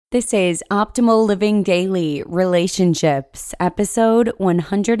This is Optimal Living Daily Relationships, episode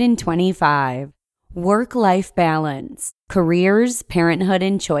 125, Work-Life Balance, Careers, Parenthood,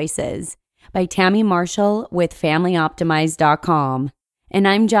 and Choices by Tammy Marshall with FamilyOptimize.com. And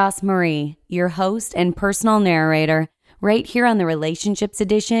I'm Joss Marie, your host and personal narrator, right here on the Relationships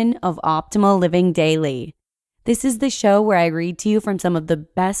edition of Optimal Living Daily. This is the show where I read to you from some of the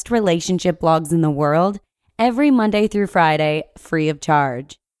best relationship blogs in the world every Monday through Friday, free of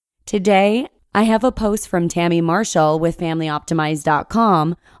charge. Today, I have a post from Tammy Marshall with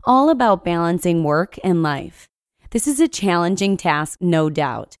FamilyOptimize.com all about balancing work and life. This is a challenging task, no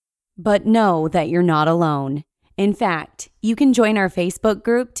doubt, but know that you're not alone. In fact, you can join our Facebook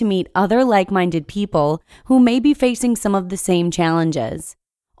group to meet other like-minded people who may be facing some of the same challenges.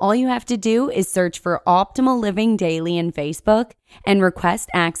 All you have to do is search for Optimal Living Daily in Facebook and request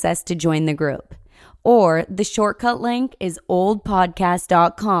access to join the group. Or the shortcut link is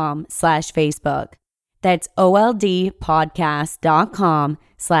oldpodcast.com/Facebook. That's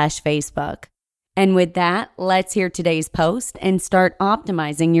oldpodcast.com/Facebook. And with that, let's hear today's post and start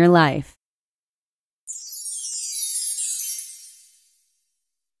optimizing your life.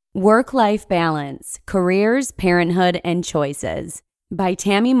 Work-Life Balance, Careers, Parenthood, and Choices by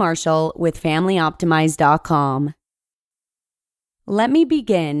Tammy Marshall with FamilyOptimize.com. Let me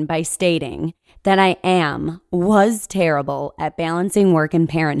begin by stating that I was terrible at balancing work and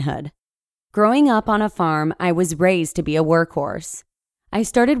parenthood. Growing up on a farm, I was raised to be a workhorse. I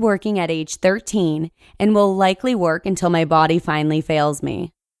started working at age 13 and will likely work until my body finally fails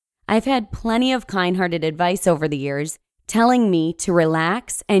me. I've had plenty of kind-hearted advice over the years telling me to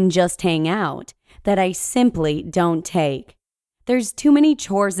relax and just hang out that I simply don't take. There's too many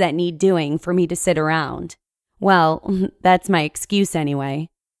chores that need doing for me to sit around. Well, that's my excuse anyway.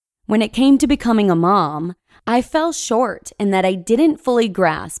 When it came to becoming a mom, I fell short in that I didn't fully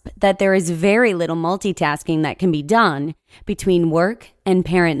grasp that there is very little multitasking that can be done between work and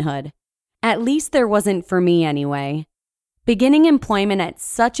parenthood. At least there wasn't for me anyway. Beginning employment at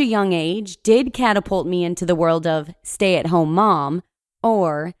such a young age did catapult me into the world of stay-at-home mom,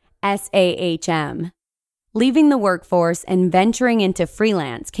 or SAHM. Leaving the workforce and venturing into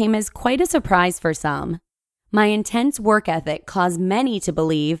freelance came as quite a surprise for some. My intense work ethic caused many to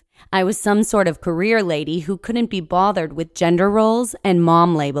believe I was some sort of career lady who couldn't be bothered with gender roles and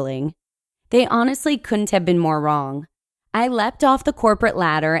mom labeling. They honestly couldn't have been more wrong. I leapt off the corporate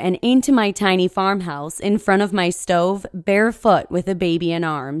ladder and into my tiny farmhouse in front of my stove, barefoot with a baby in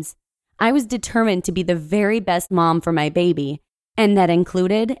arms. I was determined to be the very best mom for my baby, and that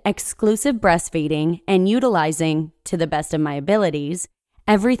included exclusive breastfeeding and utilizing, to the best of my abilities,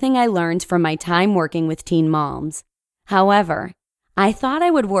 everything I learned from my time working with teen moms. However, I thought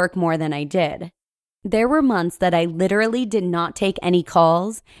I would work more than I did. There were months that I literally did not take any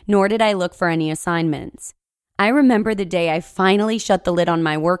calls, nor did I look for any assignments. I remember the day I finally shut the lid on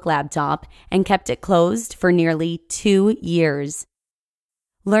my work laptop and kept it closed for nearly 2 years.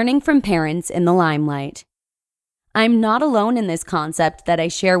 Learning from parents in the limelight. I'm not alone in this concept that I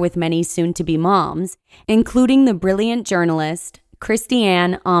share with many soon-to-be moms, including the brilliant journalist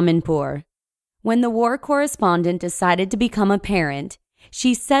Christiane Amanpour. When the war correspondent decided to become a parent,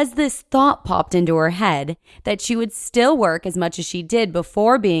 she says this thought popped into her head that she would still work as much as she did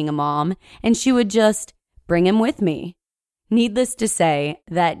before being a mom, and she would just bring him with me. Needless to say,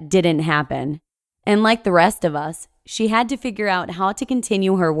 that didn't happen. And like the rest of us, she had to figure out how to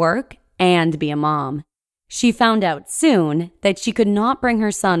continue her work and be a mom. She found out soon that she could not bring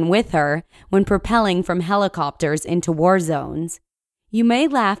her son with her when propelling from helicopters into war zones. You may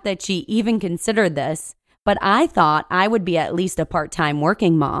laugh that she even considered this, but I thought I would be at least a part-time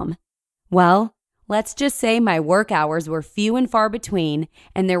working mom. Well, let's just say my work hours were few and far between,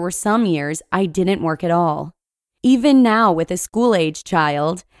 and there were some years I didn't work at all. Even now with a school-age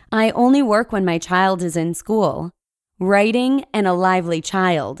child, I only work when my child is in school. Writing and a lively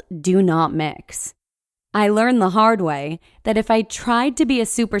child do not mix. I learned the hard way that if I tried to be a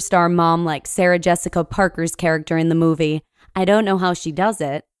superstar mom like Sarah Jessica Parker's character in the movie, I don't know how she does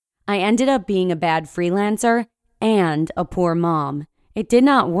it, I ended up being a bad freelancer and a poor mom. It did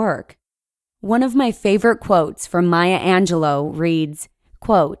not work. One of my favorite quotes from Maya Angelou reads,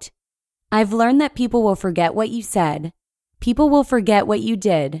 quote, "I've learned that people will forget what you said, people will forget what you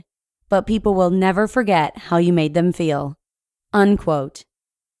did, but people will never forget how you made them feel." Unquote.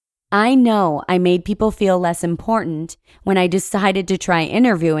 I know I made people feel less important when I decided to try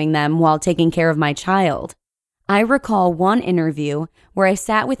interviewing them while taking care of my child. I recall one interview where I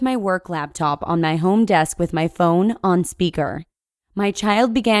sat with my work laptop on my home desk with my phone on speaker. My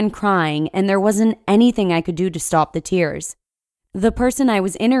child began crying and there wasn't anything I could do to stop the tears. The person I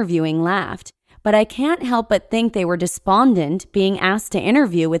was interviewing laughed, but I can't help but think they were despondent being asked to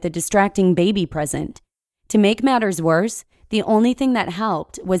interview with a distracting baby present. To make matters worse, the only thing that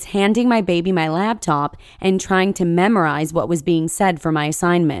helped was handing my baby my laptop and trying to memorize what was being said for my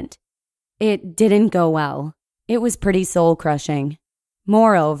assignment. It didn't go well. It was pretty soul-crushing.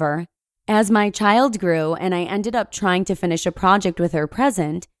 Moreover, as my child grew and I ended up trying to finish a project with her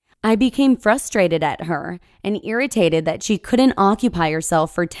present, I became frustrated at her and irritated that she couldn't occupy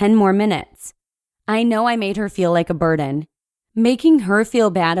herself for 10 more minutes. I know I made her feel like a burden. Making her feel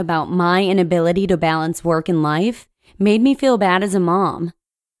bad about my inability to balance work and life made me feel bad as a mom.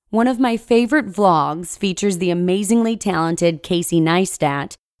 One of my favorite vlogs features the amazingly talented Casey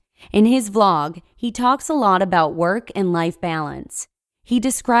Neistat. In his vlog, he talks a lot about work and life balance. He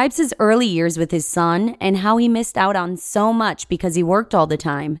describes his early years with his son and how he missed out on so much because he worked all the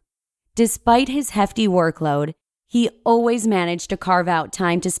time. Despite his hefty workload, he always managed to carve out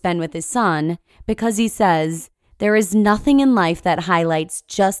time to spend with his son because he says, "There is nothing in life that highlights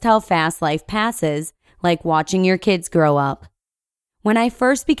just how fast life passes like watching your kids grow up." When I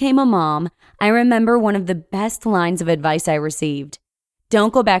first became a mom, I remember one of the best lines of advice I received.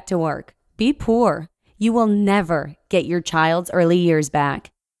 Don't go back to work. Be poor. You will never get your child's early years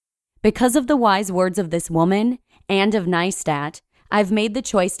back. Because of the wise words of this woman and of Neistat, I've made the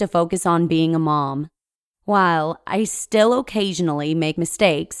choice to focus on being a mom. While I still occasionally make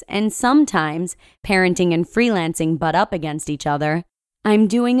mistakes and sometimes parenting and freelancing butt up against each other, I'm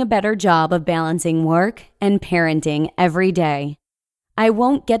doing a better job of balancing work and parenting every day. I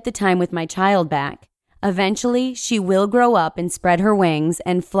won't get the time with my child back. Eventually, she will grow up and spread her wings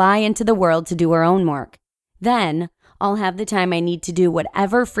and fly into the world to do her own work. Then, I'll have the time I need to do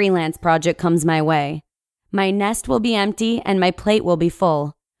whatever freelance project comes my way. My nest will be empty and my plate will be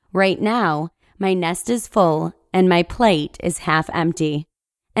full. Right now, my nest is full and my plate is half empty.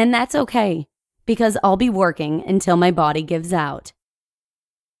 And that's okay, because I'll be working until my body gives out.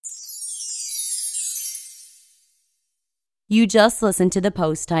 You just listened to the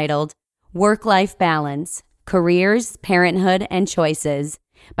post titled, Work-Life Balance, Careers, Parenthood, and Choices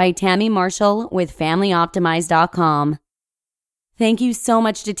by Tammy Marshall with FamilyOptimize.com. Thank you so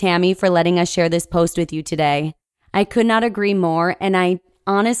much to Tammy for letting us share this post with you today. I could not agree more, and I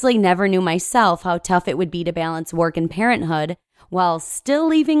honestly never knew myself how tough it would be to balance work and parenthood while still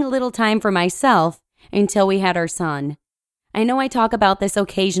leaving a little time for myself until we had our son. I know I talk about this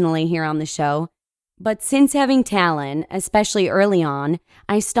occasionally here on the show, but since having Talon, especially early on,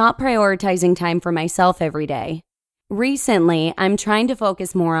 I stopped prioritizing time for myself every day. Recently, I'm trying to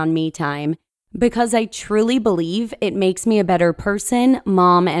focus more on me time because I truly believe it makes me a better person,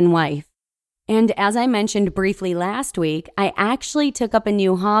 mom, and wife. And as I mentioned briefly last week, I actually took up a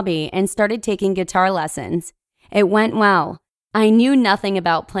new hobby and started taking guitar lessons. It went well. I knew nothing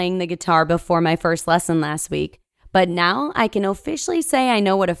about playing the guitar before my first lesson last week, but now I can officially say I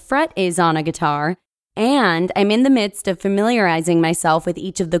know what a fret is on a guitar, and I'm in the midst of familiarizing myself with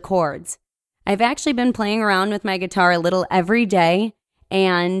each of the chords. I've actually been playing around with my guitar a little every day,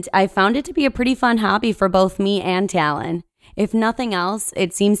 and I found it to be a pretty fun hobby for both me and Talon. If nothing else,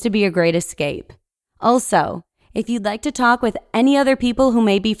 it seems to be a great escape. Also, if you'd like to talk with any other people who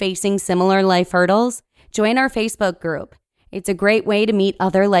may be facing similar life hurdles, join our Facebook group. It's a great way to meet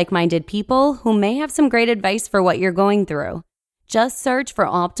other like-minded people who may have some great advice for what you're going through. Just search for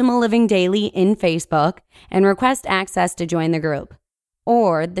Optimal Living Daily in Facebook and request access to join the group.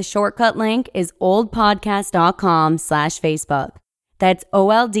 Or the shortcut link is oldpodcast.com/Facebook. That's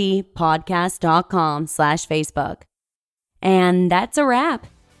oldpodcast.com/Facebook. And that's a wrap.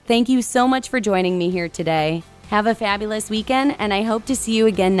 Thank you so much for joining me here today. Have a fabulous weekend, and I hope to see you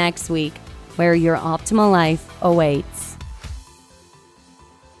again next week, where your optimal life awaits.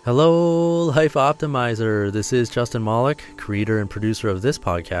 Hello, Life Optimizer. This is Justin Malik, creator and producer of this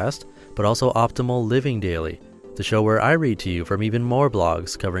podcast, but also Optimal Living Daily, the show where I read to you from even more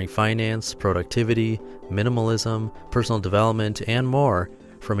blogs covering finance, productivity, minimalism, personal development, and more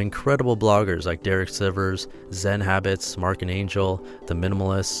from incredible bloggers like Derek Sivers, Zen Habits, Mark and Angel, The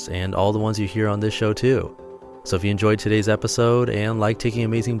Minimalists, and all the ones you hear on this show too. So if you enjoyed today's episode and like taking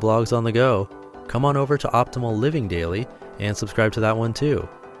amazing blogs on the go, come on over to Optimal Living Daily and subscribe to that one too.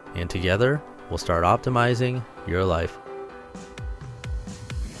 And together, we'll start optimizing your life.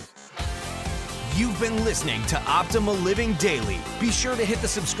 You've been listening to Optimal Living Daily. Be sure to hit the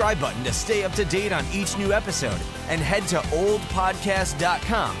subscribe button to stay up to date on each new episode and head to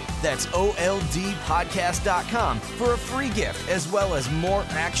oldpodcast.com. That's OLDpodcast.com for a free gift as well as more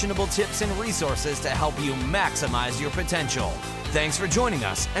actionable tips and resources to help you maximize your potential. Thanks for joining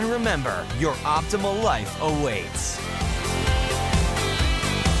us, and remember, your optimal life awaits.